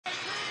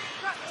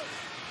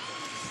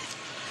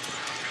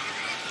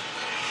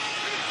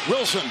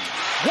Wilson,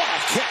 what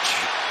a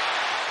catch.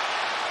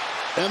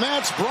 And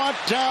that's brought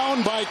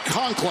down by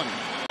Conklin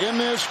in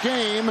this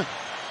game.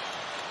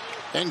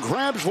 And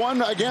grabs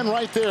one again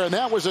right there. And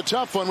that was a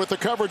tough one with the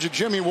coverage of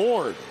Jimmy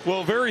Ward.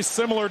 Well, very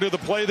similar to the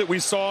play that we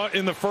saw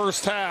in the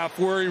first half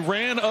where he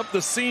ran up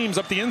the seams,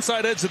 up the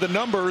inside edge of the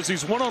numbers.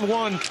 He's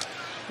one-on-one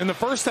in the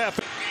first half.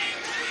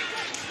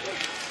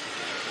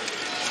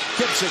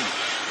 Gipson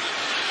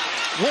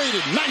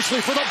waited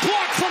nicely for the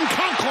block from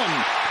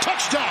Conklin.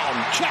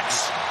 Touchdown,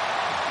 Jets.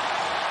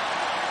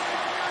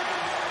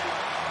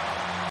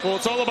 Well,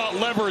 it's all about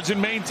leverage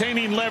and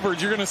maintaining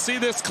leverage. You're going to see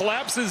this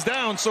collapses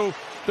down, so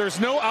there's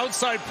no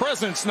outside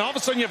presence. And all of a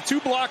sudden you have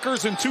two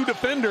blockers and two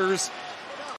defenders.